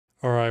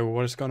Alright, well,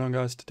 what is going on,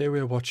 guys? Today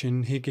we are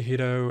watching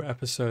Higehiro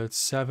episode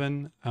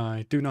 7.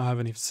 I do not have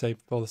anything to say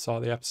before the start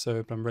of the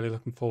episode, but I'm really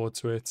looking forward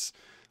to it.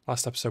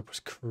 Last episode was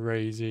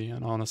crazy,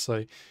 and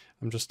honestly,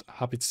 I'm just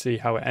happy to see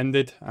how it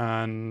ended,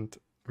 and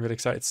really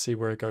excited to see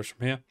where it goes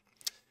from here.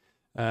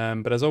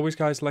 But as always,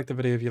 guys, like the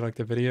video if you like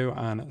the video,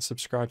 and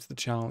subscribe to the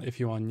channel if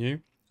you are new.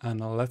 And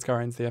let's go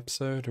right into the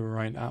episode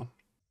right now.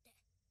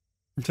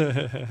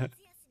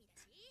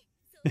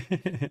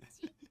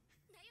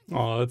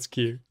 Oh, that's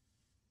cute.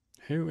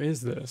 Who is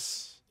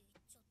this?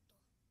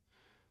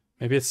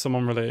 Maybe it's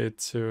someone related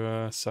to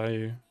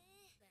Sayu.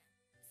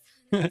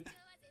 I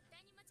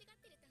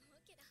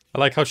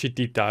like how she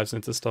deep dives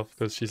into stuff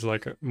because she's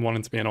like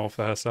wanting to be an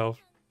author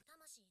herself.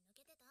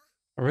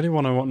 I really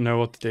want to know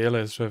what the deal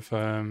is with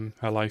her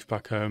life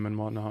back home and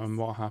whatnot, and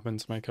what happened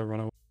to make her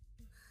run away.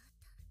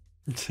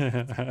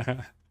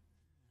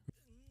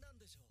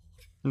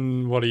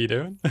 What are you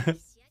doing?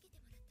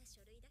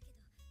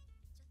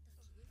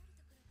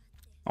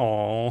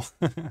 Oh.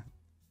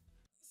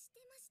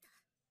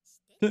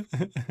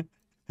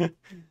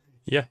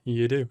 Yeah,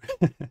 you do.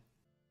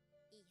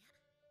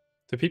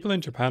 Do people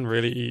in Japan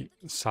really eat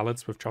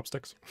salads with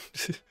chopsticks?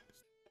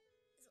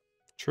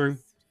 True.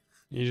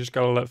 You just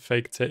gotta let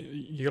fate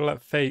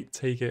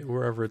take it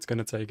wherever it's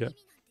gonna take it.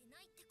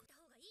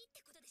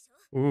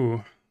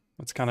 Ooh,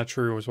 that's kind of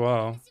true as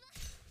well.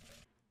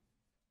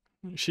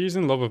 She's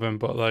in love with him,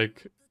 but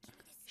like,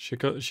 she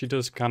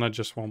does kind of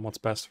just want what's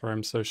best for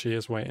him, so she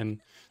is waiting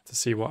to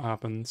see what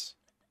happens.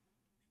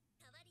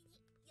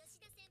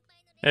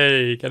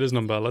 Hey, get his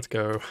number, let's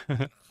go.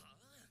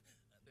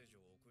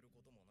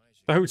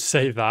 Don't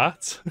say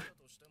that.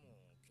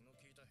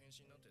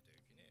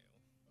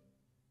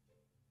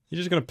 You're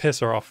just gonna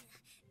piss her off.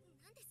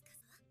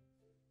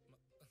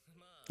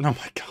 Oh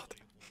my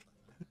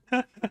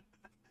god.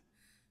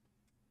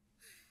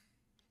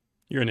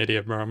 You're an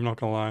idiot, bro, I'm not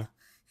gonna lie.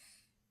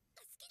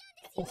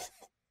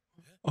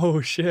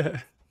 Oh shit.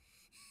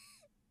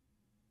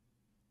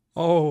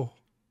 Oh.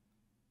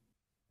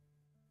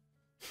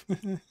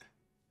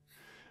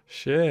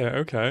 Shit,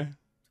 okay.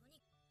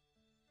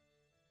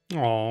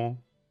 Oh.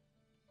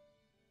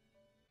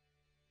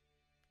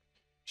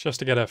 She has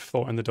to get her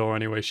foot in the door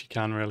any way she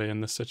can, really,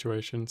 in this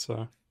situation,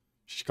 so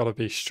she's got to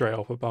be straight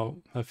up about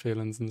her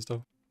feelings and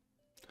stuff.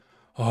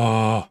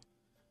 Oh.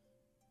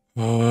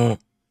 Oh.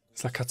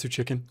 Is that katsu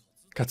chicken?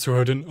 Katsu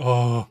odin?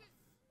 Oh.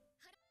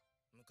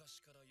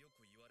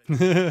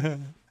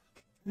 Didn't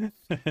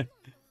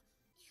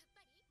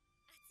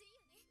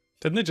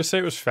they just say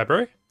it was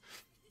February?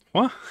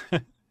 What?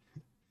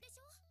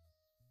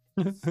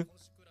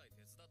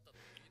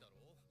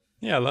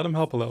 Yeah, let him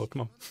help a little,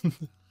 come on.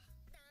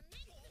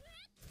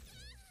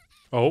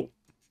 Oh.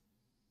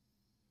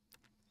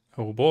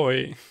 Oh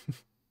boy.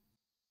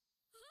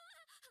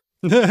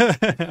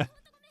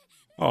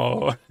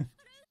 Oh.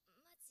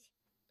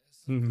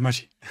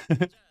 Maji.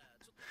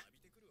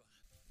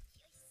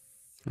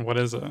 What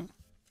is it?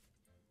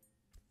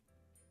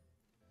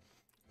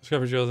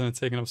 Discover jewels and it's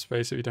taking up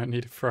space. If you don't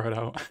need to throw it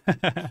out.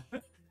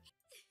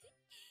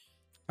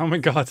 Oh my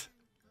god.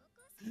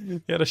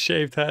 He had a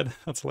shaved head.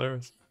 That's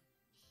hilarious.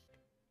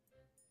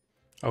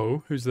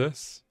 Oh, who's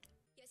this?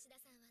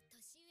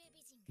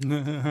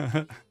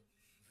 I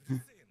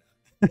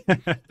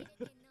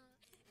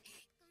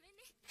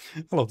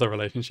love their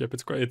relationship.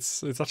 It's great.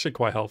 It's actually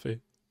quite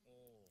healthy.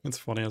 It's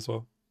funny as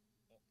well.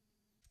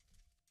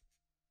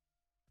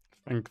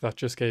 I think that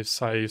just gave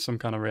Sayu some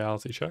kind of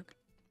reality check.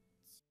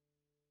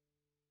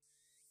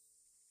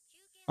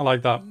 I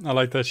like that. I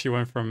like that she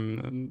went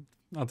from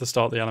at the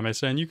start of the anime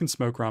saying, "You can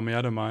smoke around me,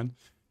 I don't mind,"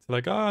 to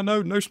like, "Ah,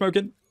 no, no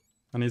smoking,"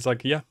 and he's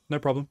like, "Yeah, no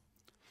problem."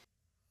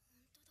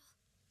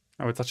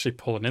 Oh, it's actually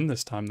pulling in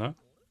this time though.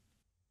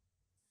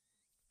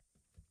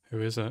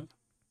 Who is it?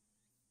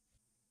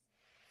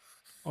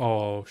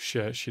 Oh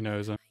shit, she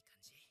knows him.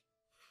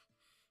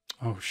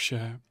 Oh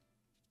shit.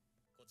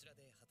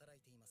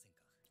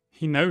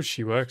 He knows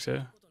she works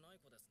here.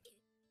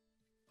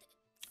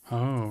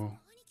 Oh.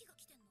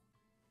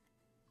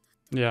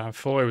 Yeah, I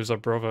thought it was her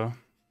brother.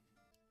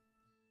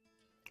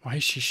 Why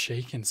is she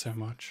shaking so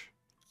much?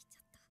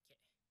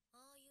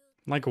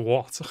 Like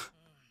what?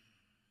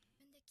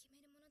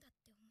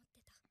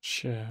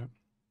 Shit.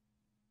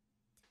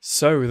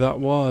 So that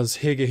was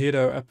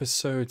Higehiro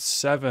episode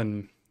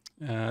 7.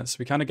 So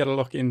we kind of get a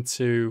look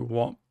into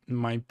what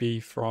might be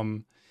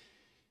from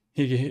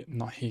what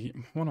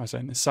am I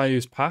saying?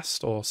 Sayu's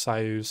past, or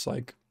Sayu's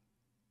like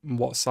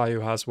what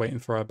Sayu has waiting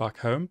for her back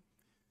home.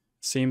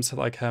 Seems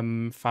like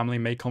her family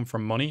may come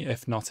from money,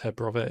 if not her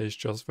brother is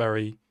just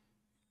very,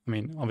 I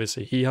mean,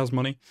 obviously he has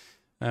money,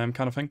 kind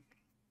of thing.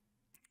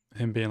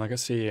 Him being like a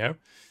CEO.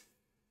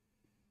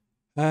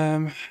 We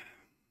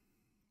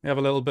have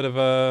a little bit of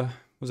a,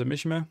 was it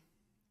Mishima?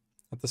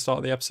 At the start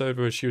of the episode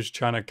where she was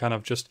trying to kind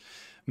of just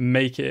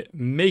make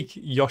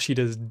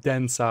Yoshida's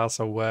dense ass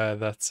aware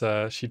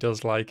that she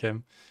does like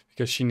him,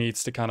 because she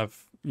needs to kind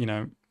of, you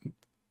know,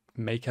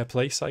 make her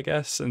place, I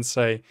guess, and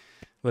say,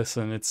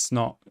 listen, it's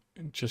not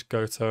just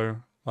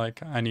Goto,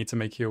 like I need to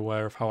make you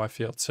aware of how I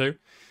feel too.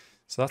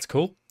 So that's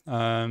cool.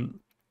 And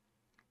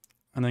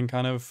then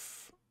kind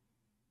of,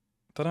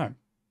 I don't know,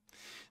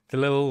 the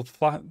little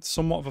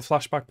somewhat of a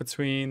flashback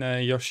between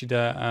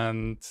Yoshida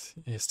and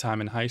his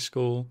time in high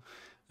school,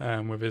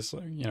 with his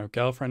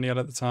girlfriend he had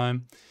at the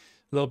time.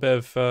 A little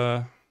bit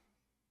of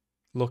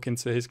look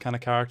into his kind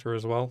of character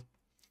as well.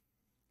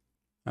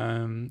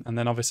 And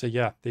then obviously,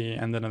 yeah, the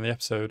ending of the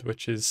episode,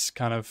 which is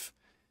kind of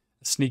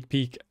a sneak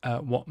peek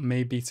at what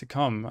may be to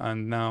come.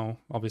 And now,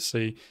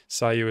 obviously,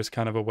 Sayu is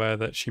kind of aware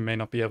that she may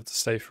not be able to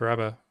stay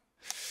forever.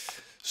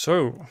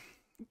 So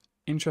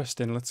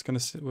interesting.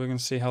 We're gonna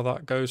see how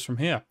that goes from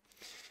here.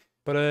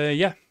 But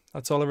yeah,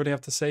 that's all I really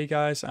have to say,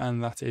 guys,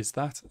 and that is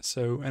that.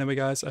 So anyway,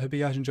 guys, I hope you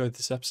guys enjoyed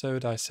this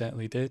episode. I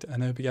certainly did,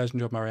 and I hope you guys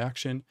enjoyed my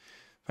reaction.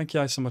 Thank you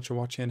guys so much for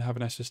watching. Have a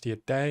nice rest of your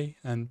day,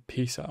 and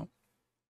peace out.